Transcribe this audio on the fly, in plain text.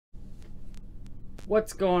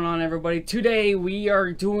What's going on, everybody? Today we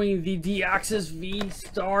are doing the Deoxy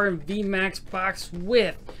V-Star and V-Max box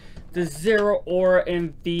with the Zeraora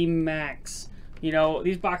and V-Max. You know,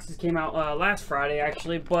 these boxes came out last Friday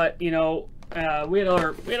actually, but you know, we had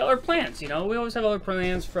other plans. You know, we always have other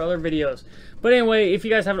plans for other videos. But anyway, if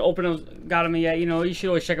you guys haven't got them yet, you know, you should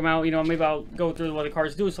always check them out. You know, maybe I'll go through what the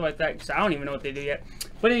cards do and stuff like that, because I don't even know what they do yet.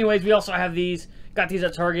 But anyways, we also have these. Got these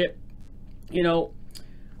at Target. You know,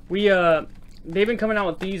 they've been coming out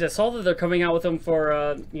with these. I saw that they're coming out with them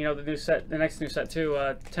for, you know, the next new set too,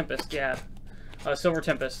 Tempest, yeah, Silver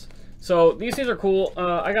Tempest. So these things are cool.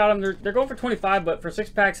 I got them. They're going for 25, but for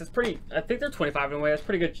 6 packs, it's pretty. I think they're 25 in a way. That's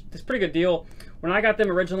pretty good. It's a pretty good deal. When I got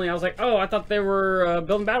them originally, I was like, oh, I thought they were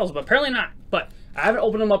building battles, but apparently not. But I haven't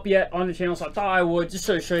opened them up yet on the channel, so I thought I would just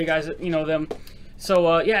to show you guys, you know, them.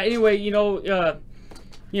 So yeah. Anyway, you know,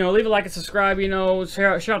 leave a like and subscribe, you know,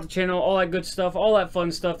 share out the channel, all that good stuff, all that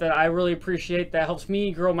fun stuff that I really appreciate. That helps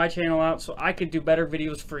me grow my channel out so I could do better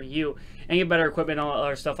videos for you and get better equipment and all that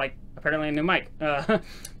other stuff, like apparently a new mic. But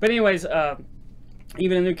anyways,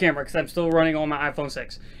 even a new camera, because I'm still running on my iPhone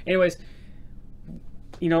 6. Anyways,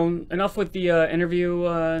 you know, enough with the interview,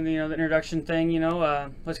 you know, the introduction thing, you know,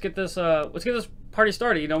 let's get this party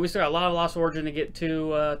started. You know, we still got a lot of Lost Origin to get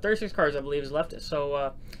to. 36 cards, I believe, is left.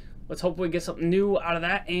 So, let's hope we get something new out of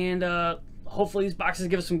that, and hopefully these boxes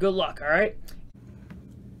give us some good luck, alright?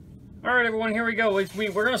 Alright, everyone, here we go. We're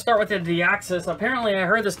going to start with the Deoxy. Apparently, I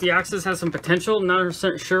heard this Deoxy has some potential. Not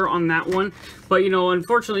 100% sure on that one. But, you know,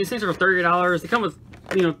 unfortunately, these things are $30. They come with,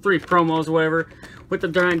 you know, 3 promos or whatever with the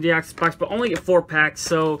giant Deoxy box, but only get 4 packs.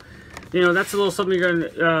 So, you know, that's a little something you're going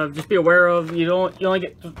to just be aware of. You only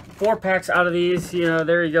get 4 packs out of these. You know,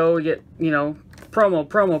 there you go. You get, you know,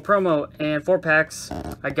 promo, and 4 packs,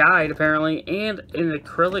 a guide apparently, and an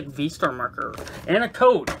acrylic V-Star marker, and a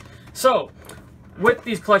code. So, with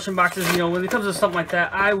these collection boxes, you know, when it comes to something like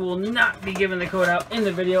that, I will not be giving the code out in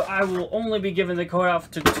the video. I will only be giving the code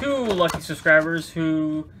out to 2 lucky subscribers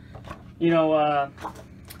who, you know,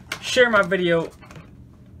 share my video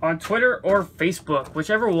on Twitter or Facebook,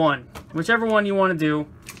 whichever one you want to do.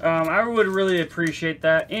 I would really appreciate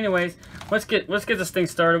that. Anyways, let's get this thing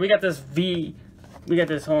started. We got this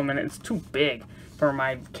home, and it's too big for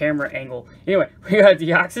my camera angle. Anyway, we got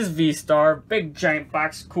Deoxy V-Star, big giant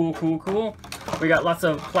box, cool. We got lots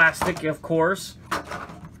of plastic, of course.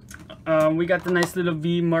 We got the nice little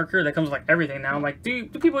V marker that comes with like everything now. I'm like, do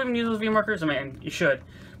people even use those V markers? I mean, you should.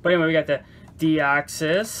 But anyway, we got the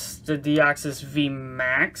Deoxy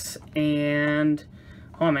V-Max, and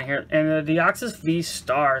hold on a minute here, and the Deoxy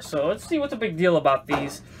V-Star. So let's see what's the big deal about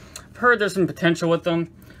these. I've heard there's some potential with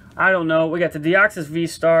them. I don't know. We got the Deoxy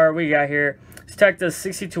V-Star. We got here. This attack does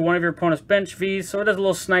 60 to one of your opponent's bench Vs, so it does a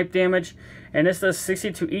little snipe damage. And this does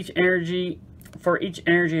 60 to each energy, for each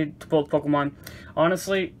energy to both Pokemon.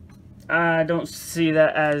 Honestly, I don't see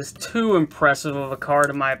that as too impressive of a card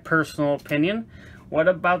in my personal opinion. What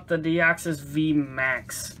about the Deoxy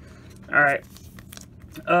V-Max? Alright.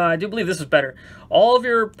 I do believe this is better. All of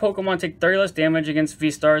your Pokemon take 30 less damage against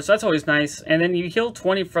V-Stars, so that's always nice. And then you heal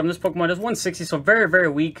 20 from this Pokemon. It's 160, so very, very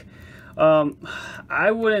weak.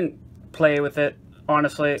 I wouldn't play with it,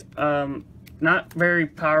 honestly. Not very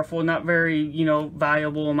powerful, not very, you know,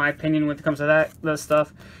 valuable in my opinion when it comes to that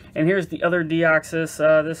stuff. And here's the other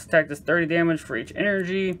Deoxy. This attack does 30 damage for each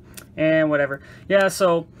energy, and whatever. Yeah,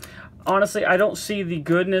 so honestly, I don't see the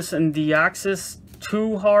goodness in Deoxy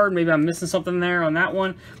too hard. Maybe I'm missing something there on that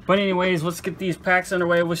one. But anyways, let's get these packs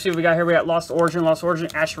underway. We'll see what we got here. We got Lost Origin,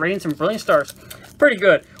 Ash Radiance, and Brilliant Stars. Pretty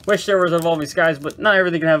good. Wish there was Evolving Skies, but not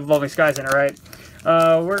everything can have Evolving Skies in it, right?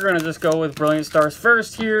 We're going to just go with Brilliant Stars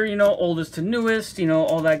first here. You know, oldest to newest, you know,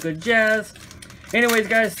 all that good jazz. Anyways,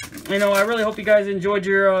 guys, you know, I really hope you guys enjoyed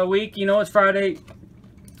your week. You know, it's Friday.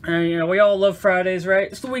 And, you know, we all love Fridays,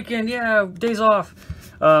 right? It's the weekend, yeah, days off.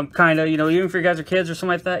 Kind of, you know, even if you guys are kids or something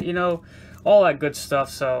like that, you know, all that good stuff.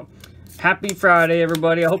 So, happy Friday,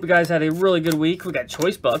 everybody. I hope you guys had a really good week. We got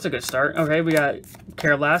Choice Bell. That's a good start. Okay, we got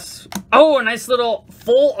Careless. Oh, a nice little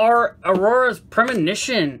full art Aurora's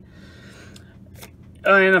Premonition.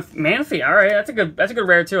 And a Manaphy. All right, that's a good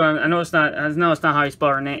rare too. I know it's not. How you spell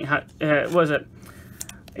her name. What was it?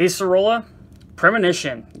 Zeraora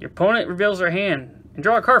Premonition. Your opponent reveals their hand and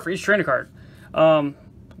draw a card for each trainer card.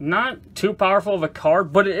 Not too powerful of a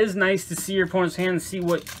card, but it is nice to see your opponent's hand and see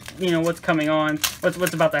what, you know, what's coming on,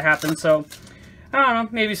 what's about to happen. So I don't know,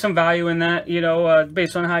 maybe some value in that, you know,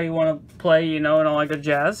 based on how you want to play, you know, and all that good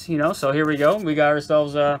jazz, you know. So here we go. We got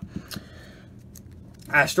ourselves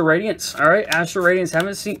Astral Radiance. All right, Astral Radiance.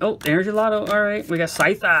 Haven't seen. Oh, Energy Lotto. All right, we got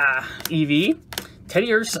Scythe, EV,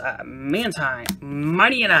 Teddy Ursa, Mantine,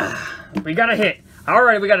 Mightyena. We got a hit.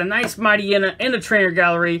 Alright, we got a nice Mighty in the trainer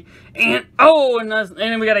gallery. And, oh, and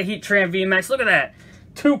then we got a Heatran VMAX. Look at that.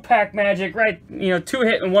 2-pack magic, right? You know, 2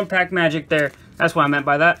 hit and 1-pack magic there. That's what I meant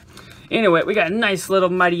by that. Anyway, we got a nice little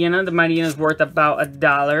Mighty in. The Mighty in is worth about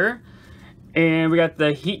 $1. And we got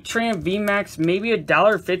the Heatran VMAX, maybe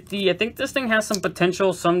 $1.50. I think this thing has some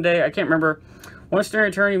potential someday. I can't remember. Once during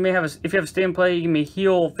your turn, you may have if you have a stay and play, you may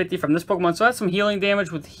heal 50 from this Pokemon. So that's some healing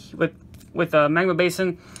damage with Magma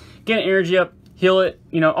Basin. Get an energy up, heal it,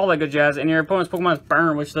 you know, all that good jazz. And your opponent's Pokemon is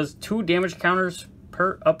Burn, which does 2 damage counters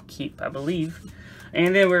per upkeep, I believe.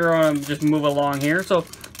 And then we're going to just move along here. So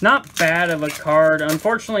not bad of a card.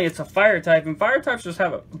 Unfortunately, it's a Fire type, and Fire types just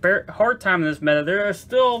have a hard time in this meta. There are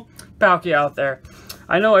still Palkia out there.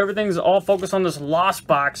 I know everything's all focused on this Lost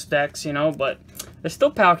Box decks, you know, but there's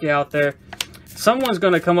still Palkia out there. Someone's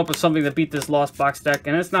going to come up with something to beat this Lost Box deck,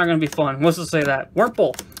 and it's not going to be fun. Let's just say that.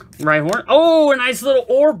 Wurmple. Rhyhorn. Oh, a nice little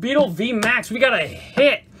Orbeetle VMAX. We got a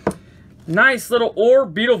hit. Nice little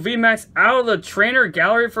Orbeetle VMAX out of the trainer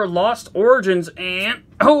gallery for Lost Origins. And,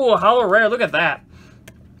 oh, a holo rare. Look at that.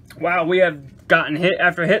 Wow, we have gotten hit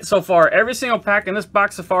after hit so far. Every single pack in this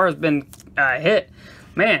box so far has been hit.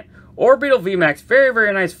 Man, Orbeetle VMAX, very,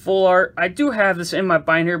 very nice full art. I do have this in my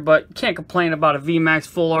binder, but can't complain about a VMAX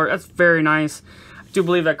full art. That's very nice. I do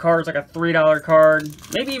believe that card is like a $3 card.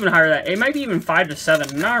 Maybe even higher than that. It might be even 5 to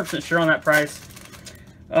 7. I'm not 100% sure on that price.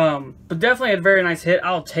 But definitely a very nice hit.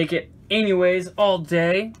 I'll take it anyways all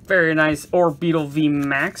day. Very nice Orbeetle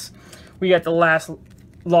VMAX. We got the last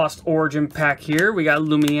Lost Origin pack here. We got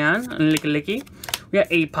Lumion and Licky. We got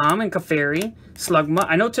Apom and Caferi. Slugma.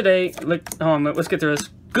 I know today, like, let's get through this.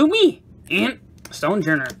 Goomy and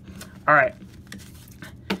Stonejourner. Alright.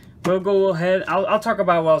 We'll go ahead. I'll talk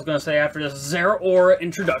about what I was going to say after this Zeraora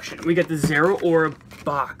introduction. We get the Zeraora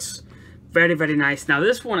box. Very, very nice. Now,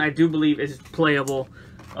 this one I do believe is playable.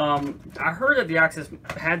 I heard that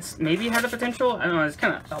Deoxy maybe had a potential. I don't know. It's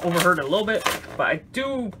kind of overheard a little bit. But I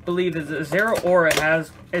do believe that the Zeraora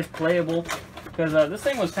is playable. Because this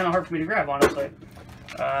thing was kind of hard for me to grab, honestly.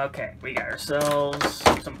 Okay, we got ourselves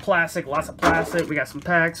some plastic, lots of plastic. We got some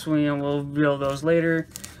packs. We'll reveal those later.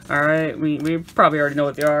 Alright, we probably already know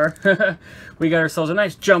what they are. We got ourselves a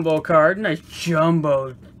nice jumbo card. Nice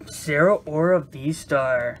jumbo Zeraora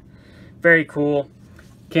V-Star. Very cool.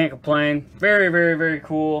 Can't complain. Very, very, very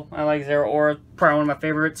cool. I like Zeraora. Probably one of my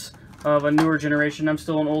favorites of a newer generation. I'm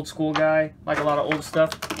still an old school guy. Like a lot of old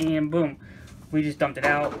stuff. And boom. We just dumped it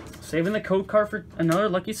out. Saving the code card for another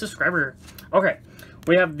lucky subscriber. Okay.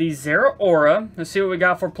 We have the Zeraora. Let's see what we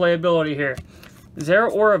got for playability here.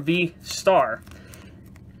 Zeraora V-Star.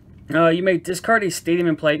 You may discard a Stadium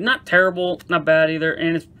in play. Not terrible, not bad either.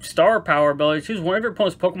 And it's star power ability. Choose one of your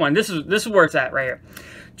opponent's Pokemon. This is where it's at right here.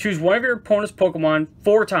 Choose one of your opponent's Pokemon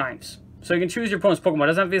 4 times. So you can choose your opponent's Pokemon. It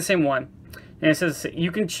doesn't have to be the same one. And it says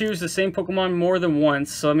you can choose the same Pokemon more than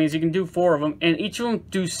once. So it means you can do 4 of them. And each of them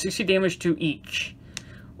do 60 damage to each.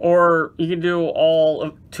 Or you can do all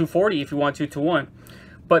of 240 if you want to 1.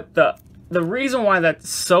 But the reason why that's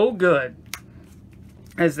so good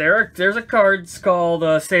is there's a card called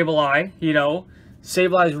Sableye. You know,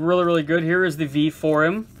 Sableye is really, really good. Here is the V for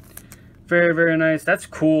him. Very, very nice. That's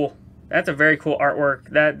cool. That's a very cool artwork.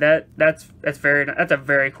 That's a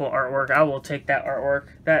very cool artwork. I will take that artwork.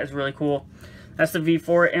 That is really cool. That's the V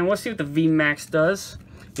for it. And let's see what the V Max does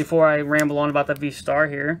before I ramble on about the V Star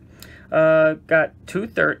here. Got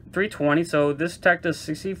 320, so this attack does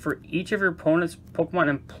 60 for each of your opponent's Pokemon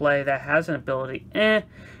in play that has an ability. And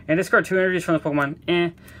discard 2 energies from the Pokemon.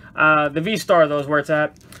 The V-Star, though, is where it's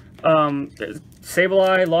at.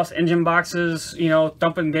 Sableye, lost engine boxes, you know,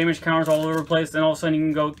 dumping damage counters all over the place, then all of a sudden you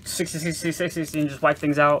can go 60, 60, 60, and just wipe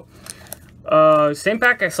things out. Same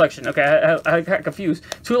pack selection. Okay, I got confused.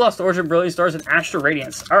 2 Lost Origin, Brilliant Stars, and Astral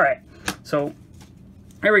Radiance. Alright, so,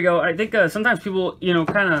 there we go. I think sometimes people, you know,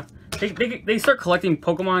 kind of... They start collecting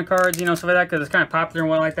Pokemon cards, you know, stuff like that, because it's kind of popular and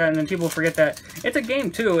what like that, and then people forget that it's a game,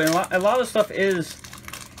 too, and a lot of stuff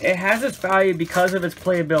it has its value because of its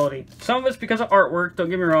playability. Some of it's because of artwork, don't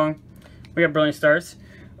get me wrong. We got Brilliant Stars.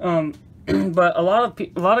 But a lot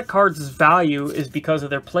of cards' value is because of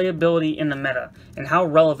their playability in the meta, and how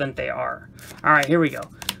relevant they are. Alright, here we go.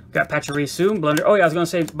 We got Pachirisu, Blunder. Oh yeah, I was going to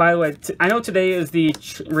say, by the way, I know today is the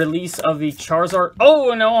release of the Charizard.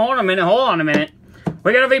 Oh, no, hold on a minute.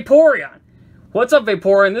 We got a Vaporeon. What's up,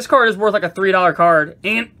 Vaporeon? This card is worth like a $3 card.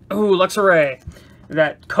 And, ooh, Luxray.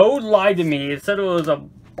 That code lied to me. It said it was a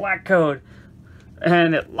black code.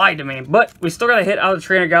 And it lied to me. But we still got a hit out of the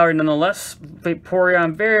trainer gallery nonetheless.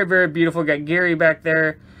 Vaporeon, very, very beautiful. Got Gary back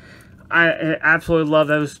there. I absolutely love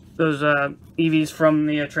those EVs from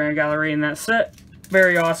the trainer gallery in that set.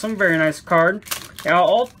 Very awesome. Very nice card. Yeah,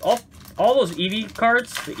 I'll all those Eevee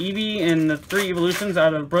cards, the Eevee and the 3 evolutions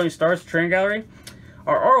out of Brilliant Stars Trainer Gallery,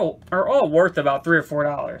 are all worth about $3 or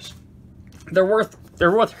 $4.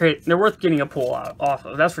 They're worth getting a pull off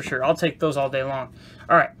of. That's for sure. I'll take those all day long.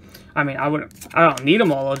 All right. I mean, I don't need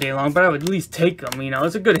them all day long, but I would at least take them. You know,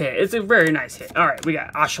 it's a good hit. It's a very nice hit. All right, we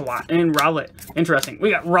got Oshawott and Rowlet. Interesting.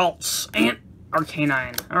 We got Ralts and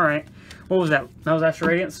Arcanine. All right. What was that? That was Astral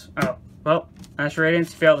Radiance? Oh, well, Astral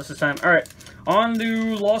Radiance failed this time. All right. On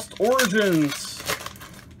to Lost Origins.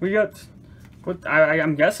 We got...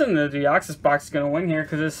 I'm guessing the Deoxys box is going to win here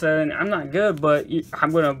because it said, I'm not good, but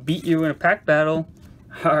I'm going to beat you in a pack battle.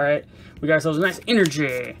 All right. We got ourselves a nice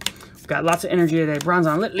energy. We got lots of energy today.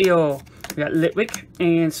 Bronzong, Litleo. We got Litwick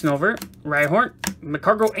and Snover, Rhyhorn,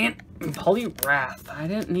 Magcargo, and Poliwrath. I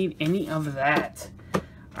didn't need any of that.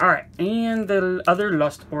 All right. And the other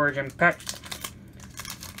Lost Origin pack.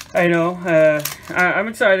 I know. I'm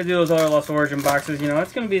excited to do those other Lost Origin boxes. You know,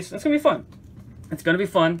 it's gonna be fun. It's gonna be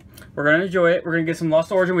fun. We're gonna enjoy it. We're gonna get some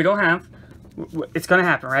Lost Origin we don't have. It's gonna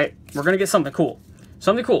happen, right? We're gonna get something cool.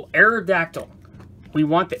 Something cool. Aerodactyl. We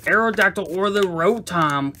want the Aerodactyl or the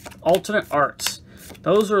Rotom alternate arts.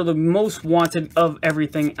 Those are the most wanted of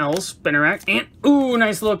everything else. Spinarak and ooh,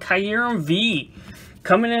 nice little Kyurem V.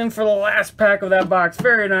 Coming in for the last pack of that box.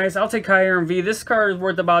 Very nice. I'll take Kyurem V. This card is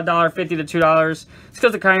worth about $1.50 to $2. It's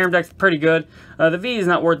because the Kyurem deck's pretty good. The V is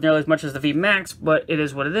not worth nearly as much as the V Max, but it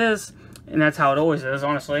is what it is. And that's how it always is,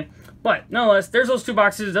 honestly. But nonetheless, there's those 2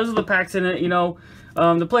 boxes. Those are the packs in it. You know,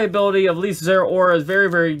 the playability of at least Zeraora is very,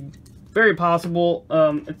 very, very possible.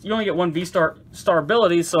 You only get 1 V-Star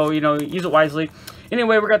ability, so, you know, use it wisely.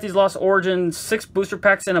 Anyway, we got these Lost Origins, 6 booster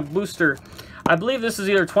packs and a booster. I believe this is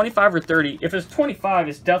either 25 or 30. If it's 25,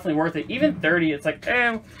 it's definitely worth it. Even 30, it's like,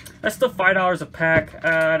 that's still $5 a pack.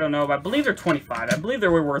 I don't know, but I believe they're 25. I believe they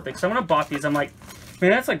were worth it. So when I bought these, I'm like,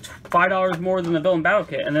 man, that's like $5 more than the Build and Battle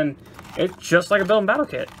Kit. And then it's just like a Build and Battle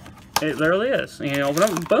Kit. It literally is. You know, open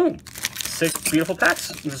up, boom. 6 beautiful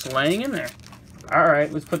packs just laying in there. All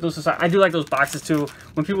right, let's put those aside. I do like those boxes too.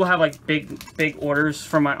 When people have like big orders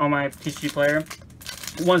from on my TCG player,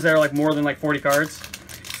 ones that are like more than like 40 cards.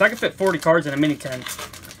 So I can fit 40 cards in a mini 10,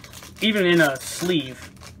 even in a sleeve.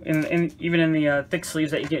 Even in the thick sleeves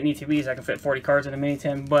that you get in ETBs, I can fit 40 cards in a mini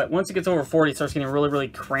 10. But once it gets over 40, it starts getting really, really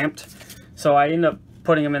cramped. So I end up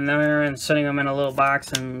putting them in there and setting them in a little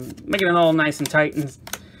box and making it all nice and tight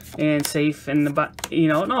and safe and you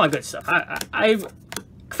know, and all that good stuff.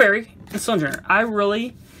 Fairy and Sojourner, I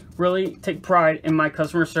really, really take pride in my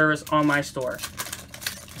customer service on my store.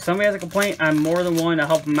 If somebody has a complaint, I'm more than willing to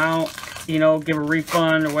help them out. You know, give a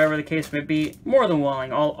refund or whatever the case may be. More than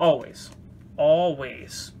willing, always.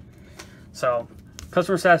 So,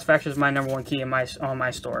 customer satisfaction is my #1 key in on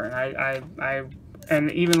my store, and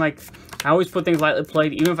and even like I always put things lightly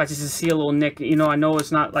played, even if I just see a little nick. You know, I know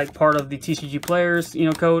it's not like part of the TCG players, you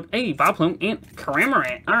know, code. Hey, Vileplume and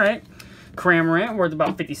Cramorant. All right, Cramorant worth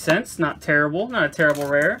about 50 cents. Not terrible, not a terrible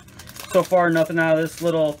rare. So far, nothing out of this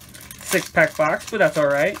little 6-pack box, but that's all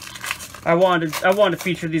right. I wanted to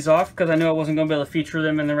feature these off because I knew I wasn't going to be able to feature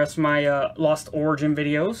them in the rest of my Lost Origin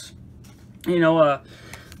videos. You know,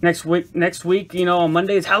 next week, you know, on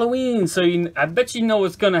Monday is Halloween, so I bet you know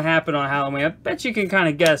what's going to happen on Halloween. I bet you can kind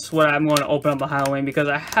of guess what I'm going to open up on Halloween because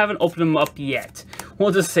I haven't opened them up yet.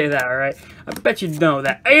 We'll just say that, all right? I bet you know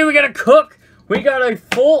that. Hey, we got a cook! We got a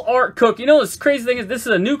full art cook. You know, this crazy thing is this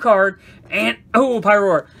is a new card, and, oh,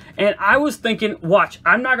 Pyroar. And I was thinking, watch,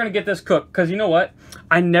 I'm not going to get this cook because you know what?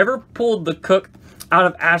 I never pulled the cook out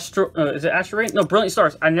of is it Astral Radiance? No, Brilliant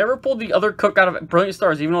Stars. I never pulled the other cook out of Brilliant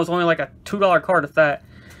Stars, even though it's only like a $2 card if that.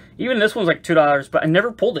 Even this one's like $2, but I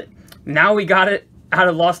never pulled it. Now we got it out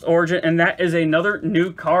of Lost Origin, and that is another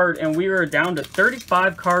new card, and we are down to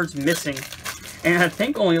 35 cards missing. And I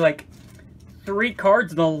think only like 3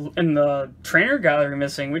 cards in the trainer gallery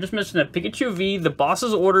missing. We're just missing the Pikachu V, the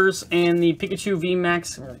Boss's Orders, and the Pikachu V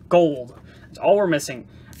Max Gold. That's all we're missing.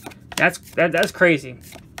 That's crazy.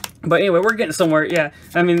 But anyway, we're getting somewhere. Yeah,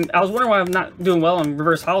 I mean, I was wondering why I'm not doing well on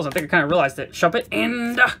reverse howls. I think I kind of realized it. Shuppet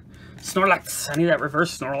and Snorlax. I need that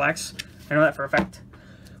reverse Snorlax. I know that for a fact.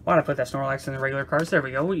 Why did I put that Snorlax in the regular cards? There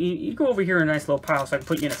we go. You go over here in a nice little pile so I can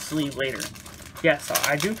put you in a sleeve later. Yes,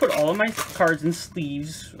 I do put all of my cards in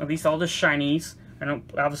sleeves, at least all the shinies. I don't,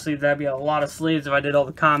 obviously that'd be a lot of sleeves if I did all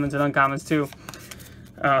the commons and uncommons too.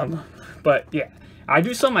 But yeah, I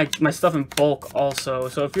do sell my stuff in bulk also.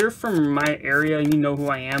 So if you're from my area and you know who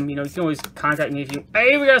I am, you know, you can always contact me if you,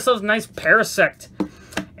 hey, we got ourselves a nice Parasect.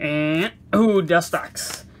 And, ooh,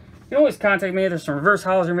 Dustox. You can always contact me if there's some reverse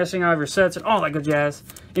howls you're missing out of your sets and all that good jazz.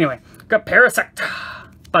 Anyway, got Parasect.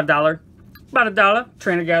 About $1. About $1.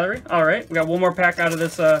 Trainer Gallery. Alright, we got one more pack out of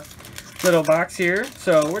this little box here.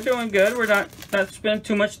 So we're doing good. We're not spending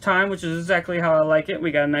too much time, which is exactly how I like it.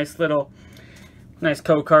 We got a nice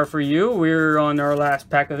code card for you. We're on our last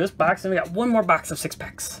pack of this box, and we got one more box of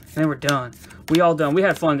 6-packs, and then we're done. We all done. We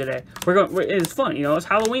had fun today. It's fun, you know. It's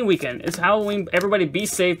Halloween weekend. It's Halloween. Everybody be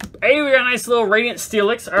safe. Hey, we got a nice little Radiant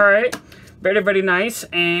Steelix. All right, very, very nice.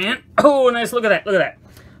 And oh, nice. Look at that. Look at that.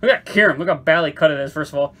 Look at Kieran. Look how badly cut it is.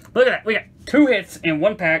 First of all, look at that. We got 2 hits in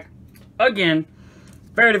 1 pack. Again,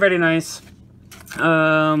 very, very nice.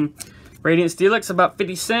 Radiant Steelix about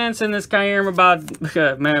 50 cents, and this Kyurem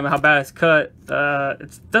about, man, how bad it's cut.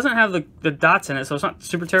 It doesn't have the dots in it, so it's not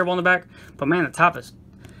super terrible on the back. But man, the top is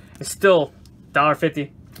still $1.50,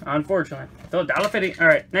 unfortunately. Still $1.50. All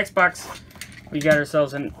right, next box. We got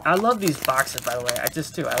ourselves, and I love these boxes, by the way. I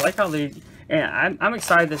just do. I like how they, and I'm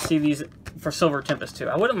excited to see these for Silver Tempest too.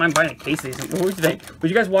 I wouldn't mind buying a case of these. What would you think? Would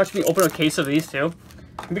you guys watch me open a case of these too?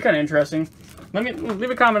 It'd be kind of interesting. Let me leave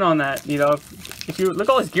a comment on that. You know, if you look at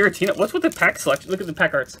all this Giratina, what's with the pack selection? Look at the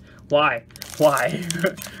pack arts. Why? Why?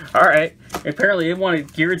 All right. Apparently, it wanted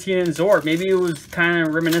Giratina and Zord. Maybe it was kind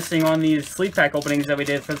of reminiscing on these sleep pack openings that we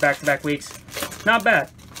did for the back-to-back weeks. Not bad.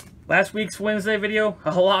 Last week's Wednesday video,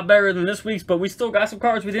 a lot better than this week's, but we still got some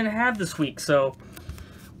cards we didn't have this week. So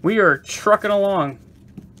we are trucking along.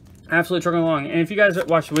 Absolutely trucking along. And if you guys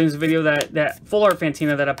watched the Wednesday video, that full art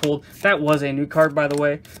Fantina that I pulled, that was a new card, by the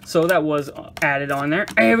way. So that was added on there.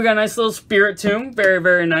 Hey, we got a nice little Spirit Tomb. Very,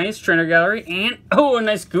 very nice. Trainer Gallery. And, oh, a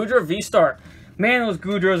nice Goodra V-Star. Man, those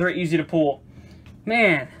Goodras are easy to pull.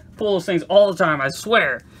 Man, pull those things all the time, I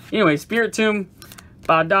swear. Anyway, Spirit Tomb,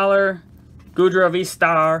 about $1. Goodra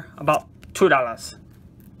V-Star, about $2.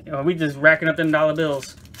 You know, we just racking up them dollar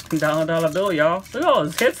bills. Dollar bill, y'all. Look at all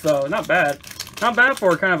those hits, though. Not bad. Not bad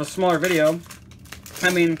for kind of a smaller video. I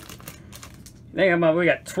mean, we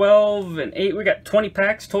got 12 and 8. We got 20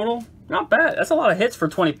 packs total. Not bad. That's a lot of hits for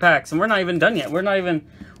 20 packs, and we're not even done yet.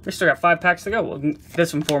 We still got 5 packs to go. We'll get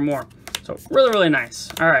some 4 more. So really, really nice.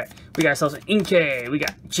 All right, we got ourselves an Inkay. We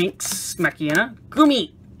got Jinx, Machiana,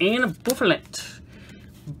 Gumi, and a Bouffalant.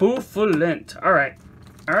 Bouffalant. All right,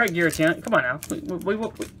 Giratina. Come on now.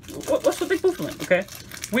 What's with Big Bouffalant? Okay,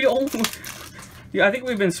 yeah, I think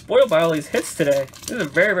we've been spoiled by all these hits today. This is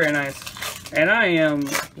very, very nice. And I am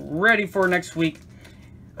ready for next week.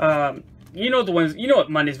 You know what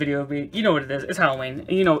Monday's video will be. You know what it is. It's Halloween.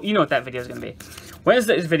 You know what that video is going to be.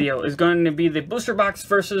 Wednesday's video is going to be the booster box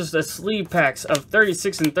versus the sleeve packs of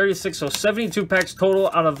 36 and 36. So 72 packs total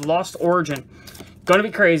out of Lost Origin. Going to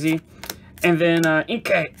be crazy. And then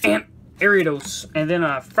Inkay and Ariados. And then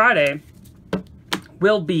Friday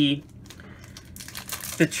will be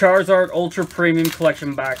the Charizard Ultra Premium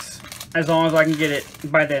Collection box, as long as I can get it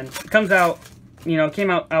by then. It comes out, you know, it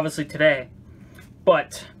came out obviously today,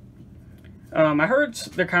 but I heard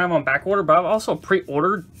they're kind of on back order, but I've also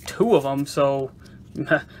pre-ordered 2 of them, so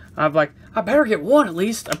I'm like, I better get 1 at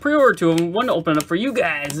least. I pre-ordered 2 of them, 1 to open up for you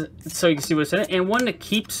guys, so you can see what's in it, and 1 to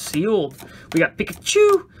keep sealed. We got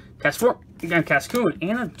Pikachu, Cascoon,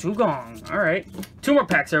 and a Dugong. All right, 2 more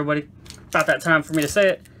packs, everybody. About that time for me to say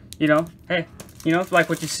it. You know, hey. You know, if you like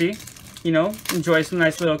what you see, you know, enjoy some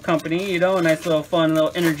nice little company, you know, a nice little fun, little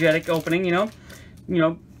energetic opening, you know,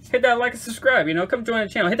 hit that like and subscribe, you know, come join the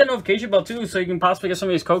channel. Hit that notification bell too, so you can possibly get some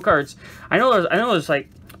of these code cards. I know there's like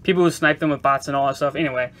people who snipe them with bots and all that stuff.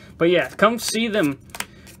 Anyway, but yeah, come see them,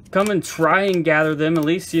 come and try and gather them at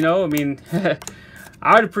least, you know. I mean,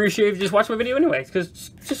 I would appreciate if you just watch my video anyway, because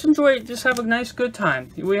just enjoy it, just have a nice good time.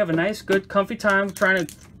 We have a nice good comfy time trying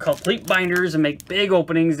to complete binders and make big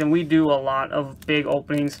openings, and we do a lot of big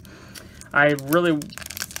openings. I really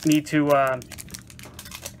need to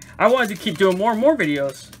I wanted to keep doing more and more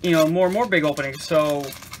videos, you know, more and more big openings. So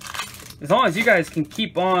as long as you guys can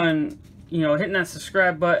keep on, you know, hitting that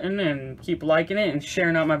subscribe button and keep liking it and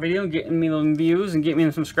sharing out my video and getting me them views and getting me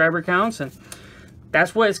some subscriber counts, and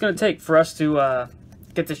that's what it's going to take for us to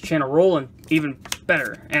get this channel rolling even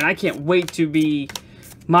better. And I can't wait to be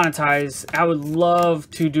monetized. I would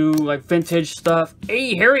love to do like vintage stuff.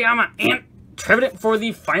 Hey, Hariyama and Trevenant for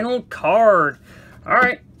the final card. All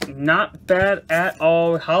right, not bad at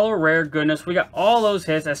all. Hollow rare goodness. We got all those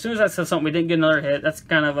hits. As soon as I said something, we didn't get another hit. That's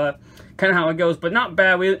kind of how it goes, but not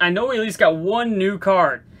bad. I know we at least got 1 new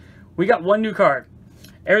card. We got 1 new card.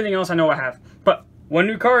 Everything else I know I have, but 1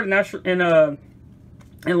 new card, and that's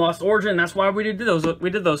in Lost Origin. That's why we did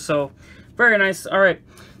those. So very nice. All right,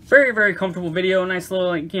 very, very comfortable video. Nice little,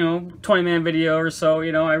 like, you know, 20-minute video or so.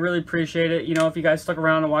 You know, I really appreciate it. You know, if you guys stuck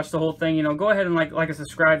around and watched the whole thing, you know, go ahead and like and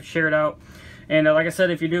subscribe, share it out. And like I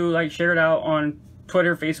said, if you do, like, share it out on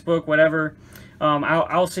Twitter, Facebook, whatever.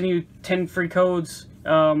 I'll send you 10 free codes.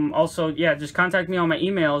 Also, yeah, just contact me on my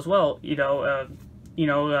email as well. You you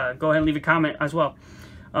know, go ahead and leave a comment as well.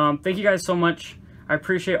 Thank you guys so much. I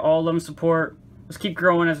appreciate all of them support. Let's keep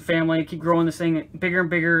growing as a family, keep growing this thing bigger and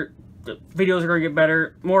bigger. The videos are going to get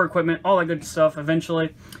better, more equipment, all that good stuff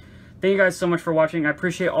eventually. Thank you guys so much for watching. I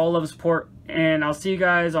appreciate all of the support, and I'll see you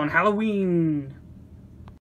guys on Halloween.